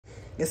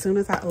As soon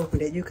as I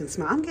opened it, you can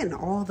smell. I'm getting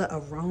all the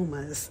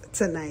aromas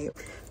tonight.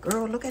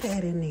 Girl, look at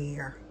that in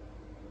there.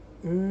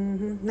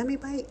 Let me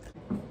bite.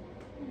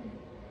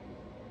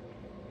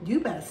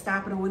 You better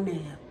stop it on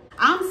there.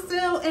 I'm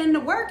still in the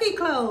worky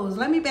clothes.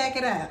 Let me back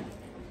it up.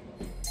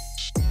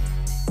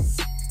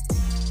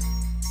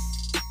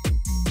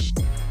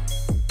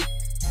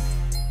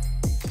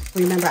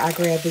 Remember, I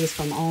grabbed these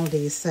from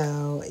Aldi,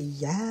 so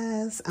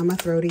yes, I'm gonna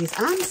throw these.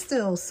 I'm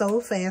still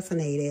so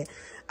fascinated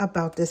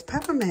about this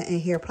peppermint in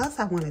here. Plus,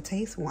 I want to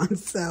taste one,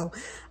 so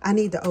I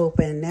need to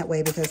open that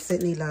way because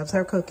Sydney loves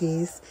her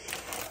cookies.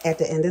 At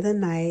the end of the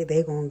night,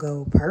 they're gonna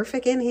go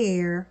perfect in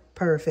here.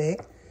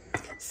 Perfect.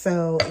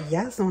 So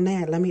yes, on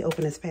that, let me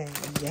open this pack.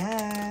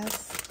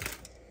 Yes,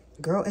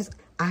 girl,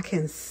 I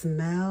can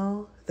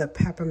smell the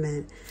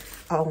peppermint.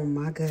 Oh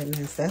my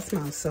goodness, that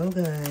smells so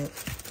good.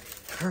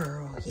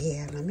 Girl,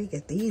 yeah, let me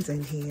get these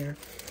in here.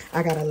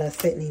 I gotta let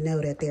Sydney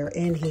know that they're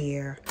in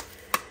here.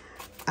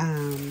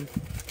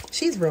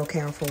 She's real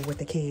careful with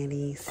the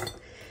candies.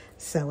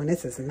 So, and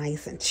this is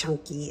nice and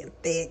chunky and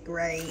thick,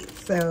 right?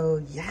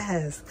 So,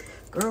 yes.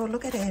 Girl,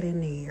 look at that in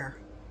there.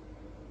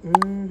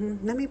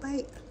 Let me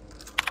bite.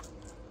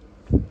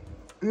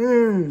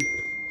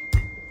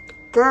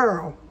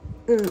 Girl.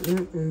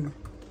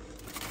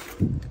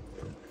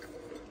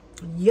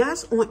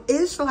 Yes,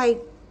 it's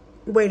like,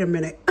 wait a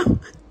minute.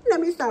 Let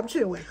me stop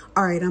chewing.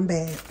 All right, I'm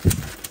back.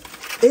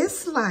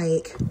 It's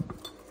like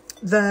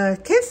the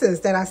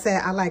kisses that I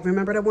said I like.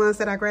 Remember the ones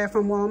that I grabbed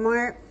from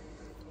Walmart?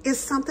 It's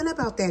something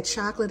about that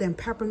chocolate and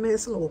peppermint.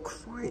 It's a little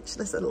crunch.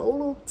 That's a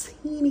little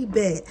teeny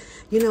bit.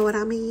 You know what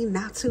I mean?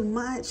 Not too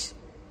much.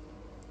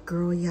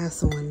 Girl,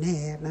 yes on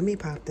that. Let me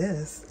pop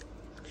this.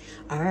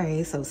 All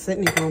right, so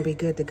Sydney's gonna be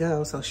good to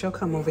go. So she'll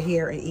come over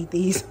here and eat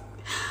these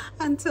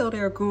until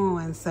they're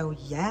gone. So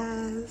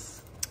yes.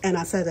 And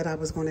I said that I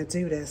was going to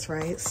do this,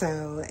 right?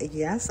 So,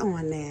 yes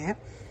on that.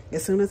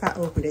 As soon as I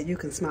opened it, you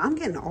can smell. I'm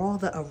getting all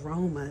the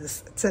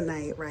aromas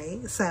tonight,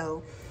 right?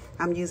 So,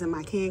 I'm using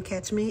my Can't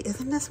Catch Me.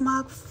 Isn't this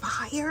mug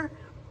fire?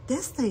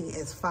 This thing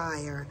is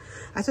fire.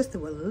 I just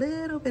do a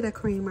little bit of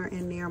creamer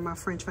in there. My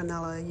French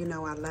vanilla, you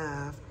know I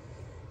love.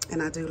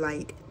 And I do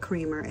like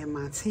creamer in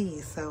my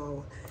tea.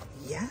 So,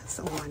 yes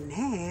on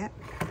that.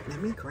 Let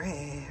me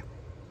grab.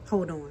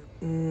 Hold on.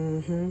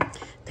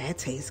 That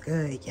tastes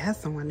good.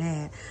 Yes on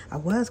that. I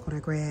was going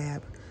to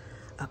grab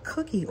a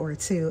cookie or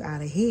two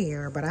out of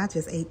here, but I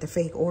just ate the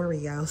fake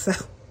Oreo. So,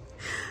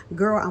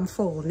 girl, I'm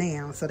full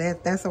now. So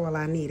that's all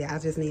I needed. I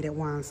just needed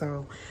one.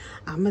 So,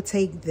 I'm going to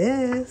take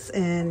this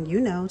and, you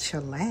know,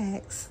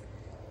 chillax.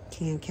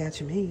 Can't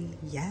catch me.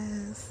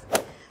 Yes.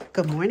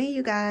 Good morning,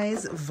 you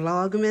guys.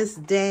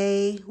 Vlogmas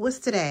day. What's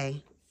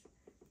today?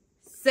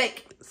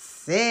 6.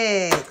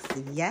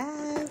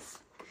 Yes.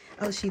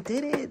 Oh, she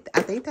did it.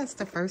 I think that's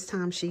the first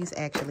time she's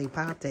actually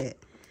popped it.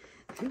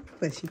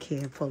 But she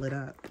can't pull it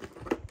up.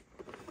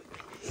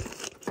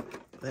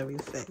 Let me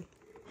see.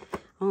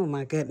 Oh,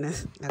 my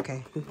goodness.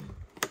 Okay.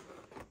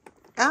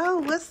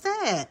 Oh, what's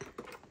that?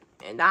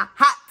 And I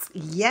hot.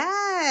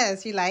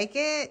 Yes. You like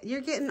it?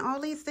 You're getting all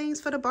these things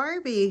for the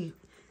Barbie.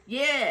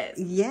 Yes.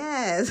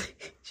 Yes.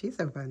 She's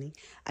so funny.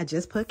 I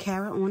just put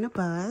Kara on the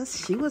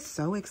bus. She was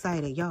so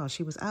excited. Y'all,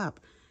 she was up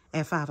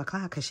at 5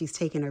 o'clock because she's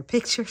taking her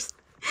pictures.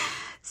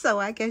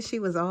 So I guess she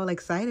was all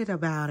excited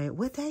about it.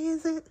 What day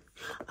is it?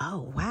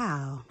 Oh,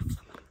 wow.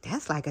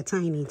 That's like a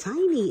tiny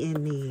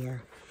in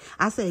there.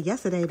 I said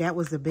yesterday that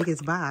was the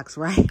biggest box,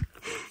 right?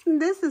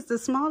 This is the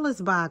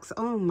smallest box.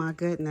 Oh, my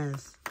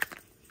goodness.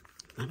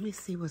 Let me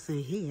see what's in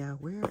here.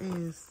 Where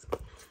is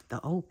the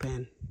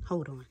open?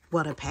 Hold on.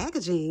 Well, the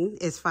packaging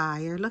is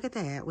fire. Look at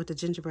that with the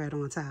gingerbread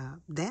on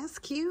top. That's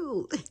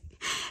cute.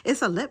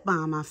 It's a lip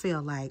balm, I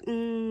feel like.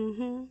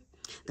 The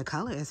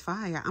color is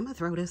fire. I'm going to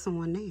throw this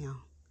on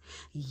now.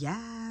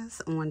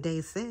 Yes, on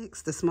day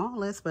 6, the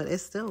smallest, but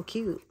it's still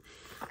cute.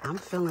 I'm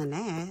feeling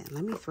that.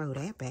 Let me throw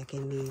that back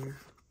in there,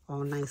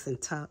 all nice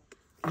and tucked.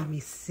 Let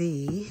me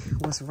see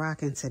what's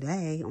rocking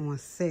today on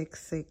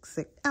 6.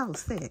 Oh,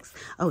 6.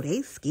 Oh,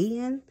 they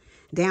skiing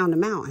down the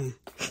mountain.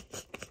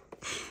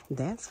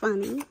 That's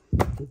funny.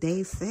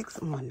 Day 6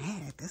 on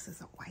that. This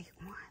is a white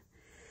one.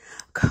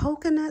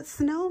 Coconut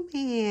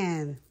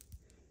snowman.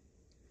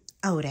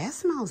 Oh, that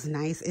smells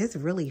nice. It's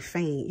really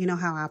faint. You know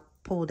how I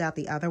pulled out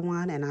the other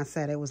one and I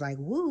said it was like,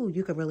 woo,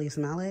 you could really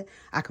smell it.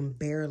 I could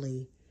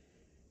barely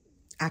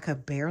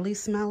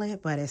smell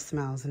it, but it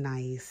smells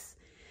nice.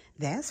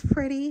 That's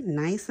pretty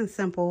nice and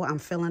simple. I'm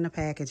feeling the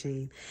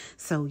packaging.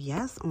 So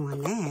yes,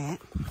 on that,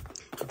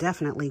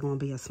 definitely going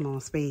to be a small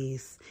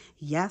space.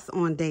 Yes,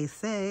 on day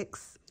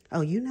 6.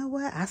 Oh, you know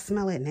what? I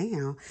smell it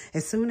now.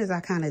 As soon as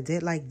I kind of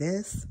did like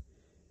this.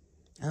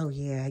 Oh,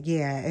 yeah,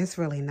 it's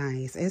really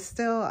nice. It's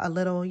still a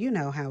little, you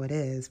know how it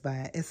is,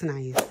 but it's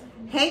nice.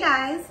 Hey,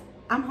 guys,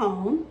 I'm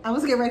home. I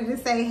was getting ready to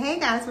say, hey,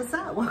 guys, what's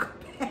up? Welcome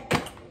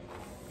back.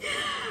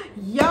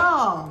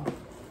 Y'all,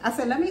 I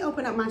said, let me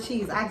open up my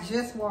cheese. I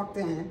just walked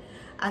in.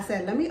 I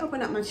said, let me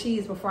open up my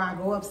cheese before I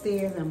go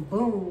upstairs and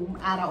boom,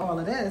 out of all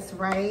of this,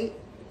 right?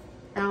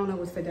 I don't know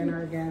what's for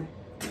dinner again.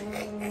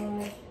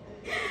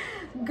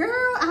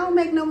 Girl, I don't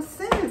make no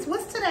sense.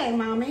 birthday,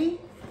 mommy?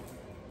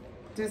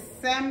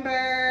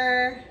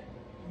 December.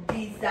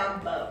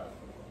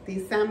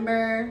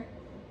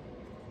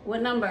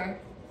 What number?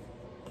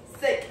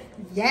 6.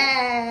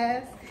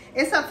 Yes.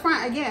 It's up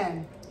front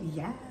again.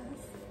 Yes.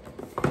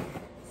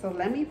 So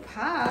let me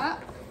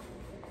pop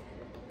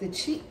the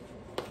cheese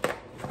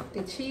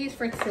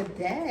for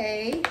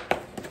today.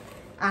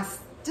 I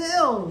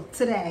still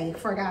today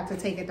forgot to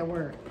take it to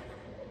work.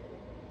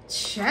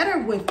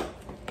 Cheddar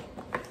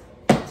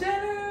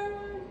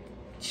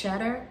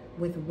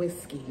with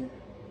whiskey.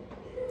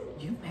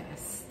 You better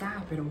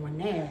stop it on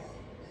that.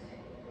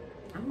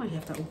 I might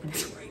have to open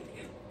this right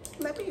now.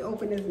 Let me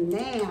open this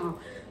now.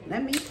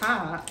 Let me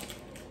pop.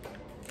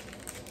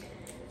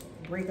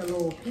 Break a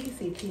little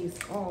piece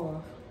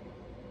off.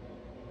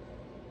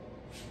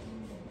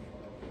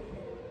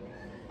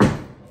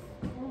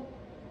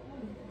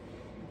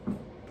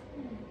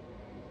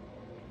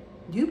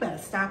 You better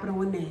stop it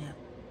on that.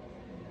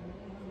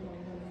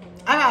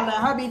 I gotta let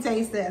hubby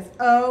taste this.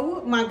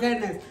 Oh my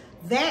goodness.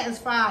 That is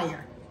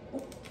fire.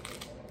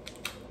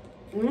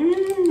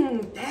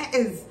 That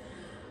is,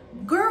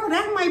 girl,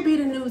 that might be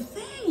the new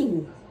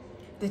thing.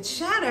 The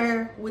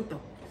cheddar with the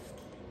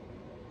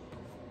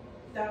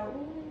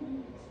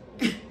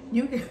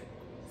whiskey.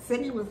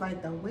 Sydney was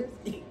like, the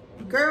whiskey.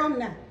 Girl,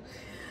 no.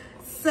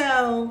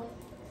 So,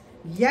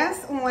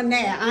 yes on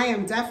that. I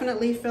am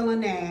definitely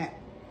feeling that.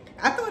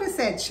 I thought it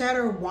said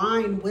cheddar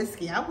wine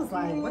whiskey. I was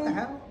like, what the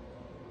hell?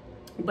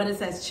 But it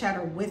says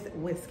cheddar with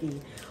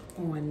whiskey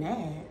on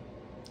that.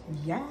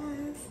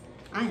 Yes.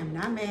 I am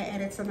not mad at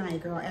it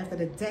tonight, girl. After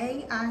the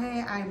day I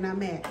had, I am not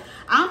mad.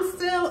 I'm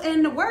still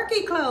in the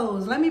worky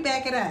clothes. Let me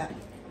back it up.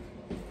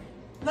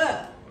 Look.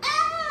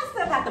 I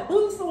still got the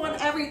boots on,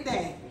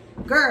 everything.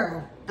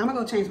 Girl, I'm going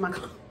to go change my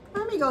clothes.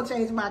 Let me go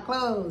change my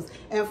clothes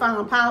and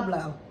find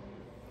Pablo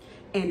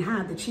and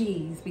hide the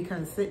cheese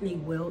because Sydney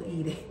will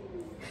eat it.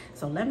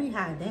 So let me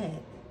hide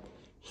that.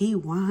 He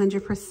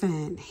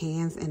 100%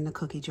 hands in the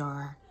cookie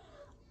jar.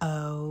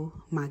 Oh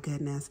my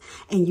goodness.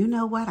 And you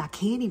know what? I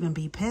can't even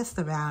be pissed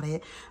about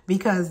it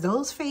because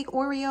those fake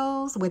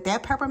Oreos with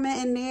that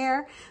peppermint in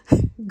there,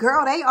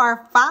 girl, they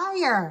are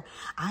fire.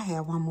 I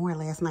had one more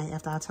last night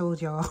after I told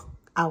y'all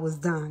I was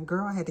done.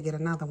 Girl, I had to get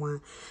another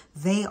one.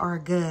 They are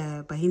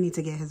good, but he needs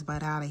to get his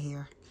butt out of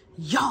here.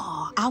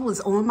 Y'all, I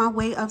was on my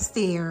way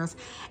upstairs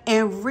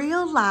and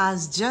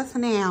realized just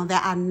now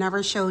that I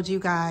never showed you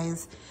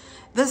guys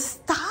the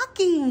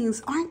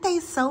stockings. Aren't they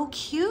so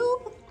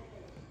cute?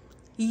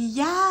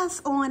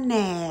 Yes, on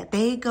that.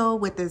 They go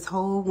with this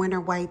whole winter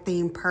white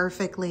theme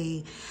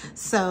perfectly.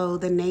 So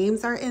the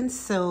names are in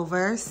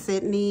silver.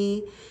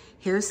 Sydney,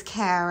 here's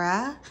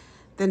Kara.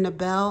 Then the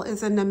bell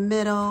is in the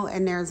middle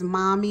and there's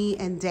mommy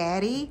and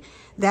daddy.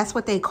 That's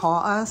what they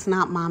call us,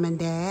 not mom and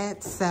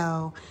dad.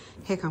 So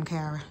here come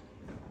Kara.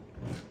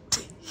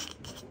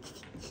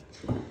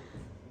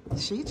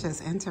 She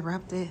just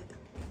interrupted.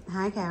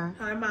 Hi, Kara.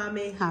 Hi,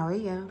 mommy. How are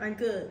you? I'm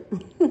good.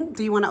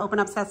 Do you want to open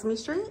up Sesame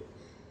Street?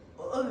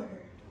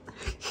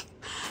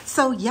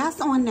 So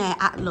yes, on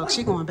that. Look,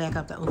 she going back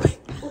up to open.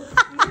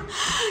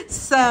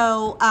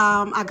 So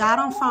I got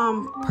them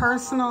from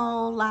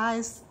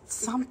Personalized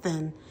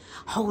something.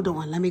 Hold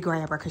on, let me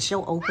grab her because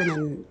she'll open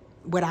and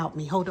without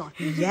me. Hold on.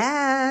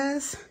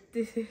 Yes.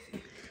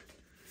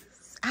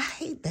 I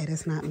hate that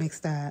it's not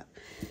mixed up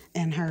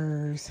in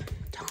hers.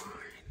 Darn.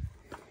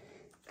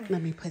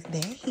 Let me put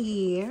that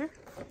here.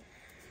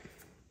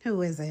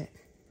 Who is it?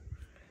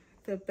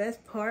 The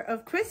best part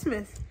of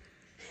Christmas.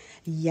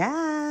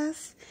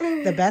 Yes,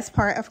 the best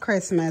part of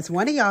Christmas.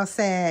 One of y'all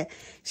said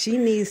she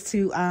needs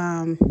to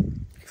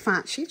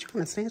find, she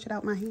trying to snatch it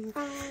out my hand.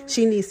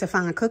 She needs to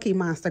find Cookie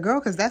Monster, girl,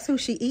 because that's who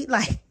she eat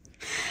like.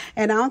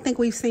 And I don't think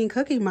we've seen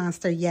Cookie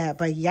Monster yet.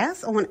 But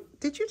yes,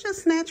 did you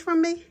just snatch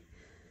from me?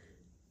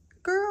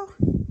 Girl,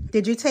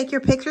 did you take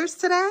your pictures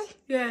today?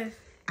 Yes.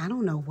 I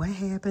don't know what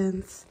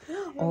happens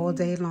all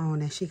day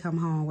long and she come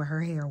home with her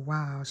hair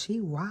wild.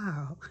 She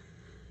wild.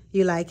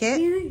 You like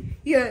it?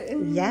 Yeah.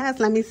 Yes,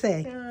 let me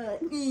see.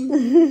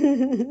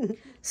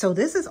 So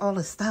this is all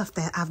the stuff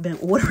that I've been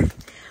ordering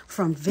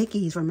from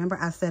Vicky's. Remember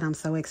I said I'm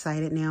so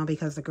excited now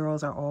because the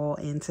girls are all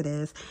into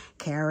this.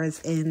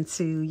 Kara's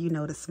into, you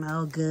know, the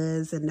smell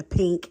goods and the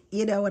pink.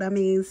 You know what I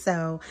mean?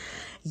 So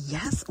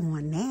yes,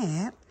 on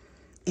that.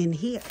 And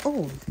here,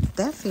 oh,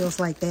 that feels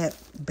like that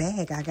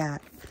bag I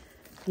got.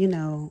 You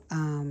know,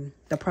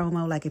 the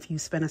promo, like if you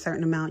spend a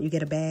certain amount, you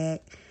get a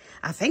bag.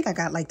 I think I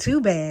got like 2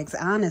 bags,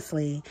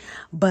 honestly.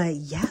 But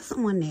yes,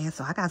 on there.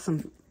 So I got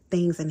some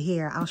things in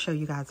here. I'll show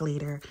you guys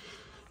later,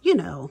 you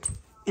know,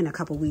 in a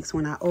couple weeks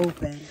when I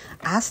open.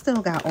 I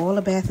still got all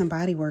the Bath and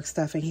Body Works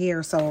stuff in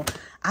here. So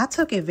I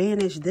took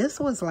advantage. This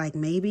was like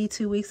maybe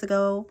 2 weeks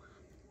ago,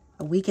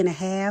 a week and a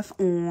half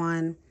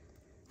on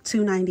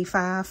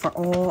 $2.95 for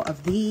all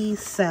of these.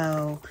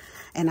 So,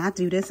 and I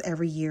do this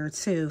every year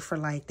too for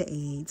like the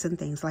AIDS and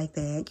things like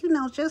that. You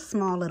know, just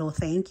small little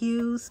thank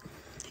yous.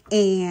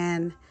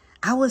 And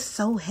I was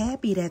so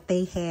happy that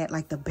they had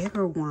like the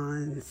bigger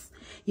ones.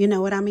 You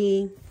know what I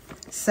mean?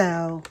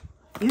 So,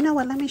 you know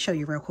what? Let me show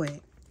you real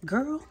quick.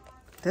 Girl,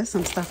 There's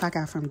some stuff I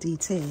got from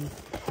DT.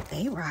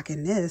 They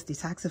rocking this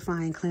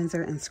detoxifying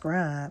cleanser and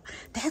scrub.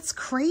 That's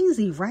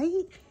crazy,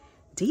 right?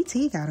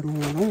 DT got it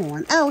going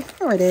on. Oh,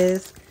 here it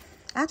is.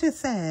 I just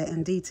said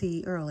in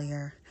DT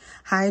earlier,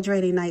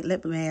 hydrating night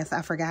lip mask.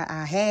 I forgot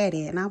I had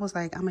it, and I was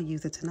like, I'm gonna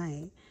use it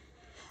tonight.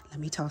 Let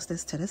me toss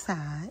this to the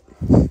side.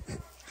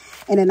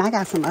 And then I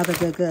got some other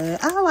good.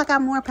 Oh, I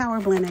got more Power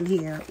Blend in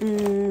here.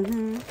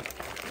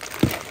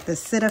 The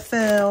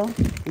Cetaphil.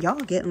 Y'all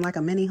getting like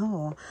a mini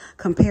haul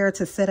compared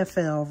to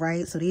Cetaphil,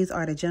 right? So these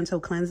are the gentle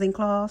cleansing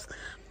cloths.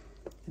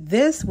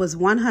 This was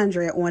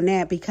 100 on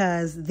that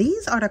because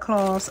these are the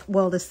cloths.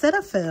 Well, the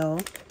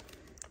Cetaphil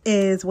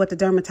is what the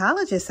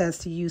dermatologist says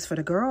to use for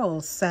the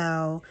girls.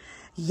 So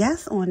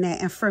yes on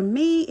that. And for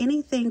me,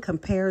 anything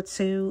compared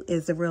to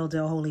is the Real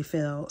Deal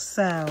Holyfield.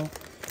 So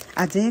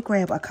I did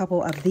grab a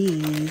couple of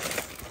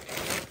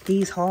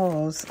these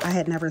hauls I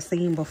had never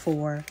seen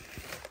before.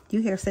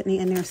 You hear Sydney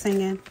in there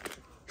singing?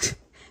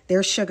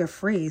 They're sugar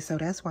free, so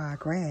that's why I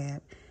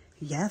grabbed.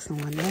 Yes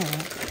on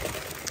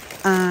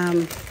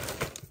that.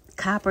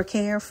 Copper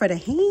Care for the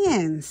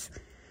hands.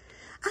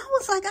 I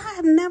was like, I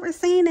have never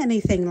seen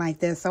anything like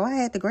this, so I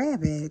had to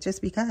grab it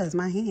just because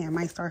my hand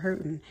might start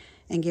hurting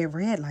and get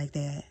red like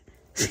that.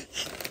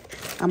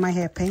 I might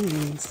have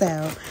pain,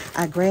 so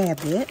I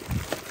grabbed it.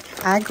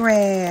 I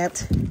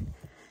grabbed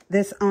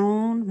this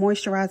OWN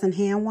moisturizing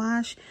hand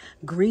wash,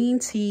 green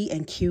tea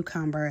and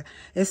cucumber.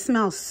 It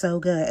smells so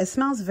good. It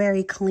smells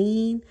very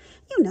clean.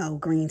 You know,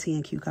 green tea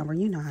and cucumber,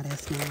 you know how that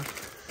smells.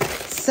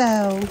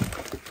 So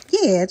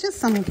yeah, just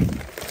some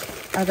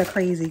other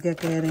crazy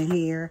good in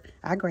here.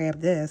 I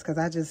grabbed this because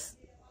I just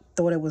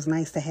thought it was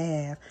nice to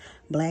have.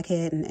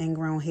 Blackhead and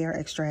ingrown hair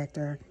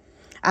extractor.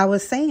 I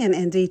was saying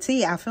in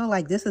DT, I feel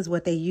like this is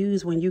what they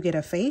use when you get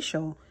a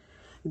facial.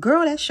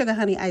 Girl, that sugar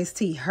honey iced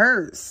tea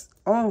hurts.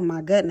 Oh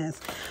my goodness.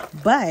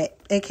 But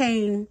it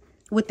came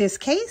with this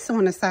case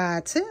on the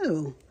side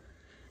too.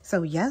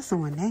 So yes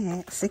on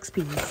that.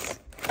 6-piece.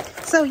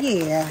 So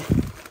yeah,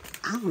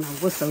 I don't know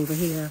what's over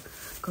here.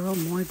 Girl,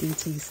 more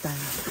DT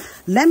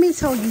stuff. Let me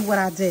tell you what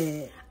I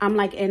did. I'm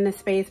like in the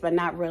space, but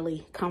not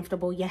really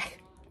comfortable yet.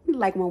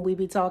 Like when we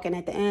be talking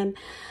at the end.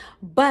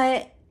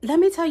 But let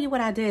me tell you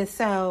what I did.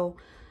 So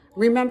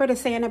remember the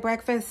Santa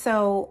breakfast?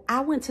 So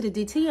I went to the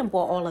DT and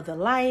bought all of the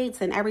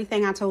lights and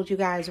everything I told you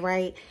guys,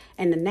 right?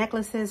 And the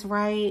necklaces,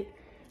 right?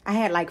 I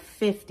had like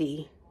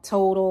 50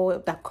 total.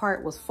 The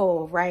cart was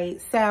full,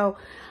 right? So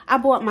I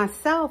bought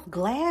myself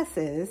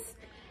glasses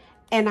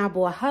and I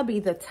bought hubby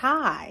the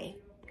tie.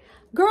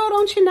 Girl,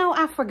 don't you know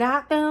I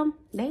forgot them?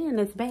 They in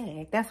this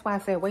bag. That's why I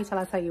said, wait till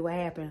I tell you what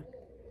happened.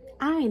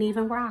 I ain't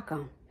even rock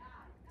them.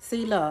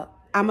 See, look,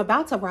 I'm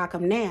about to rock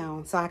them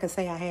now so I can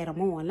say I had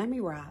them on. Let me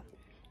rock.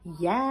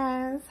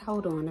 Yes.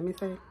 Hold on. Let me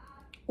see.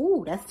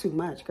 Ooh, that's too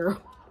much, girl.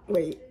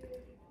 Wait.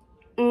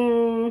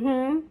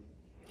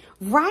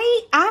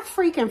 Right? I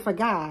freaking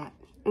forgot.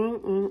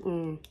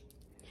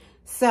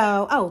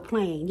 So, oh,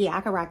 plain. Yeah,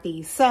 I can rock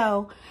these.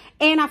 So,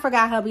 and I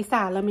forgot hubby's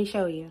tie. Let me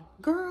show you.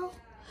 Girl.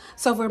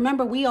 So,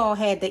 remember we all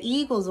had the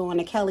Eagles on,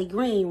 the Kelly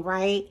Green,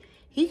 right?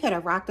 He could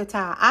have rocked the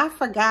tie. I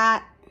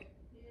forgot.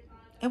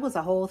 It was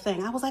a whole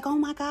thing. I was like, oh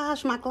my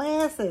gosh, my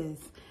glasses.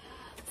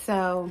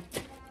 So,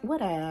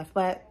 whatever,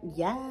 but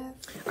yes.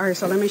 All right,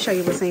 so let me show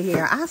you what's in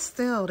here. I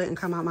still didn't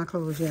come out my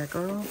clothes yet,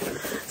 girl.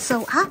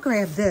 So I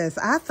grabbed this.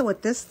 I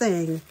thought this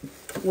thing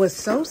was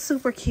so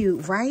super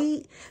cute,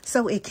 right?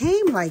 So it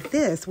came like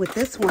this with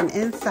this one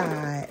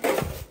inside,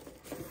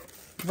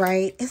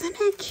 right? Isn't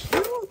that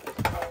cute?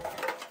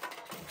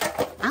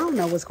 I don't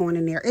know what's going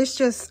in there. It's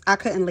just, I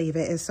couldn't leave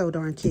it. It's so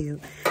darn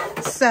cute.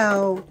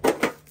 So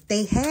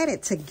they had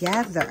it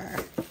together.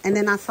 And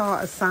then I saw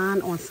a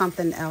sign on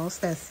something else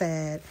that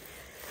said,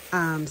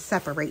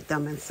 separate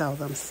them and sell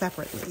them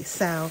separately.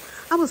 So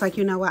I was like,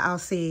 you know what, I'll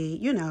see,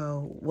 you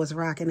know, what's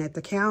rocking at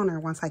the counter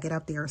once I get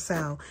up there.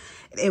 So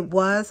it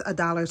was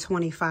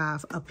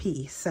 $1.25 a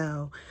piece.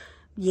 So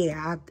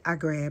yeah, I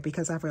grabbed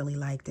because I really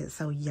liked it.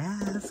 So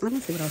yes, let me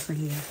see what else in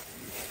here.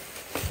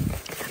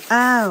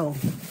 Oh,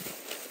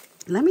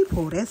 let me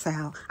pull this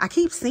out. I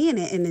keep seeing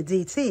it in the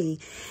DT.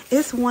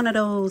 It's one of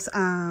those,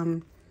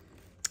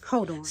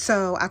 hold on.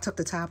 So I took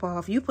the top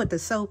off. You put the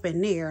soap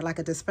in there like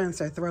a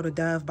dispenser. Throw the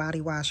Dove body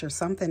wash or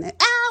something.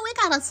 Oh, it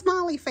got a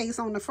smiley face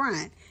on the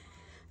front.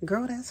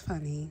 Girl, that's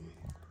funny.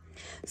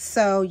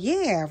 So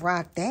yeah,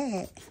 rock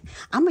that.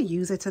 I'm going to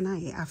use it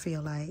tonight, I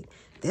feel like.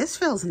 This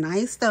feels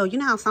nice though. You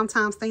know how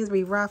sometimes things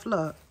be rough?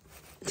 Look.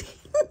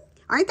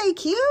 Aren't they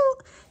cute?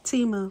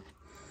 Timu.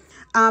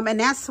 And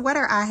that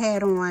sweater I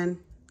had on,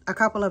 a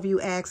couple of you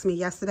asked me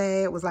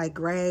yesterday. It was like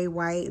gray,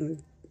 white,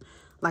 and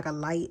like a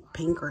light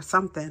pink or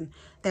something.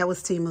 That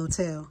was Timu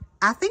too.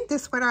 I think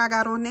this sweater I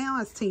got on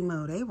now is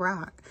Timu. They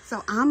rock.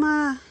 So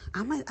I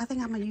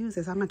think I'm gonna use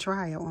this. I'm gonna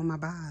try it on my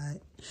bod.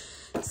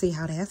 See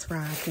how that's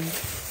rocking.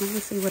 Let me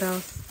see what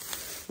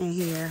else in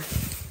here.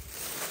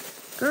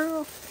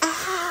 Girl,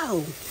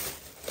 ow!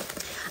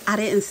 I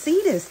didn't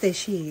see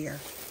this year.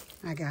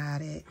 I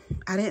got it.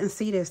 I didn't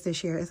see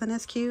this year. Isn't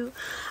this cute?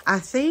 I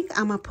think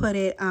I'm gonna put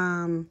it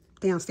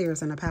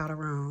downstairs in the powder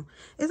room.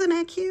 Isn't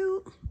that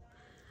cute?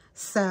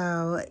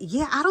 So,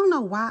 yeah, I don't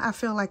know why I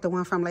feel like the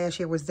one from last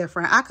year was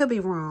different. I could be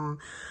wrong.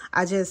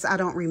 I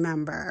don't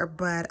remember.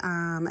 But,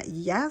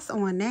 yes,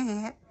 on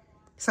that.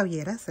 So,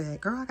 yeah, that's it.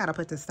 Girl, I got to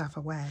put this stuff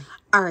away.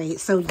 All right,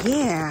 so,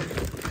 yeah,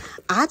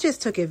 I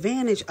just took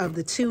advantage of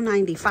the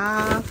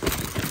 $2.95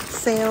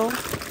 sale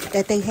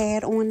that they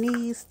had on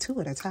these. 2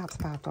 of the tops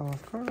popped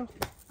off, girl.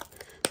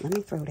 Let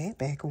me throw that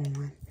back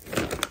on.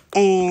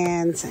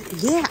 And,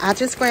 yeah, I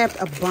just grabbed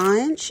a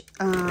bunch.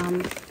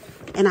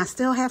 And I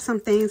still have some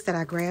things that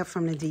I grabbed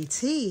from the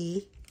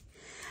DT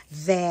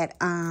that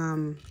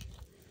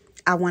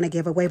I want to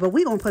give away. But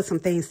we're going to put some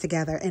things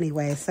together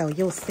anyway, so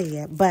you'll see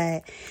it.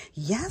 But,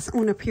 yes,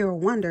 on a Pure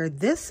Wonder,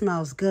 this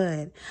smells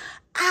good.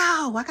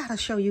 Ow, I got to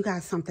show you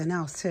guys something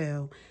else,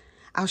 too.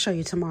 I'll show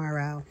you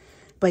tomorrow.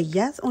 But,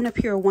 yes, on a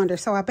Pure Wonder.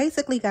 So, I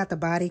basically got the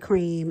body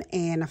cream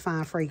and the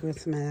fine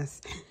fragrance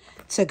mist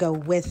to go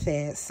with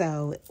it.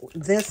 So,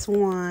 this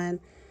one...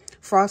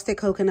 Frosted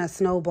Coconut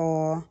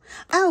Snowball.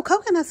 Oh,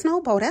 Coconut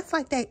Snowball. That's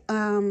like that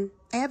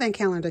advent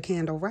calendar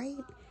candle, right?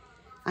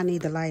 I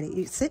need to light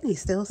it.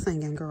 Sydney's still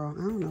singing, girl.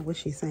 I don't know what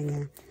she's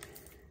singing.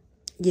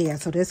 Yeah,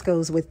 so this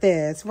goes with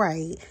this,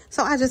 right?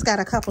 So I just got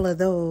a couple of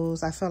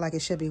those. I feel like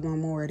it should be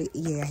one more.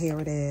 Yeah, here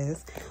it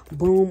is.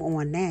 Boom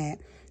on that.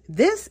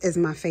 This is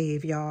my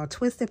fave, y'all.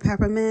 Twisted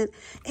Peppermint.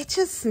 It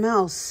just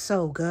smells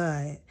so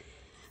good.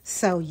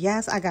 So,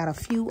 yes, I got a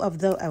few of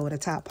those. Oh, the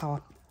top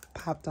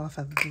popped off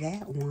of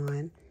that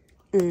one.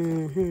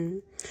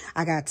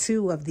 I got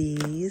 2 of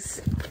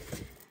these.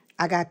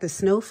 I got the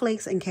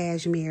Snowflakes and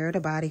Cashmere,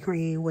 the body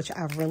cream, which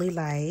I really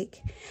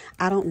like.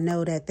 I don't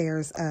know that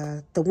there's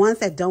the ones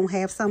that don't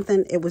have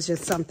something, it was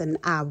just something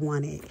I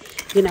wanted.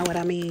 You know what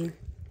I mean?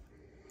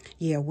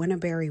 Yeah,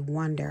 Winterberry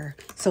Wonder.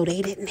 So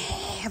they didn't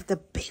have the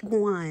big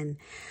one.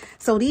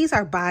 So these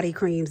are body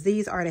creams.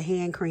 These are the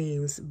hand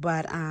creams.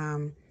 But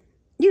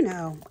you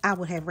know, I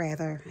would have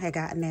rather had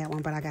gotten that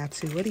one, but I got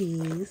 2 of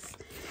these.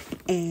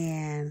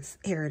 And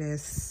here it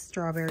is,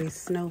 Strawberry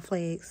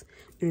Snowflakes.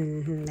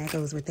 That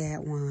goes with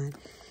that one.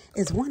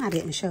 It's one I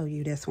didn't show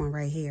you, this one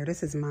right here.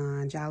 This is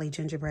mine, Jolly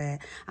Gingerbread.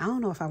 I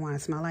don't know if I want to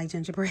smell like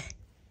gingerbread.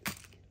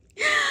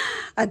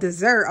 A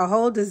dessert, a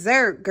whole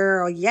dessert,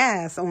 girl.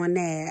 Yes, on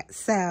that.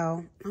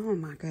 So, oh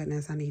my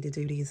goodness, I need to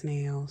do these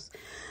nails.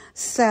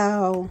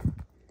 So...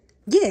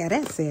 yeah,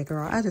 that's it,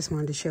 girl. I just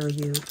wanted to show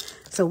you.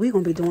 So we're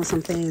going to be doing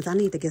some things. I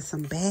need to get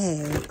some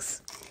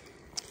bags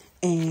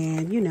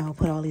and, you know,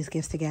 put all these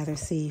gifts together,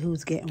 see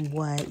who's getting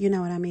what. You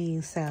know what I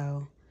mean?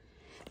 So,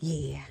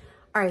 yeah.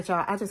 All right,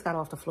 y'all. I just got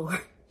off the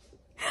floor.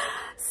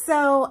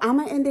 So I'm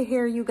going to end it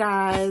here, you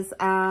guys.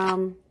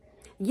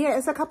 Yeah,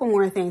 it's a couple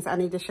more things I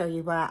need to show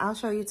you, but I'll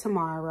show you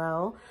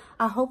tomorrow.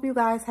 I hope you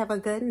guys have a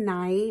good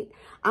night.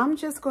 I'm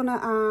just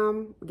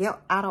gonna get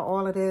out of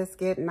all of this,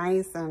 get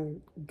nice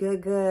and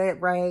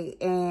good,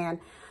 right? And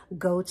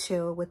go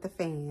chill with the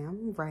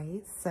fam,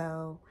 right?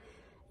 So,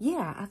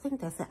 yeah, I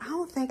think that's it. I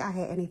don't think I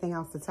had anything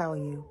else to tell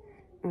you.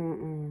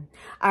 All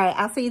right,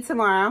 I'll see you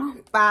tomorrow.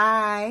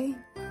 Bye.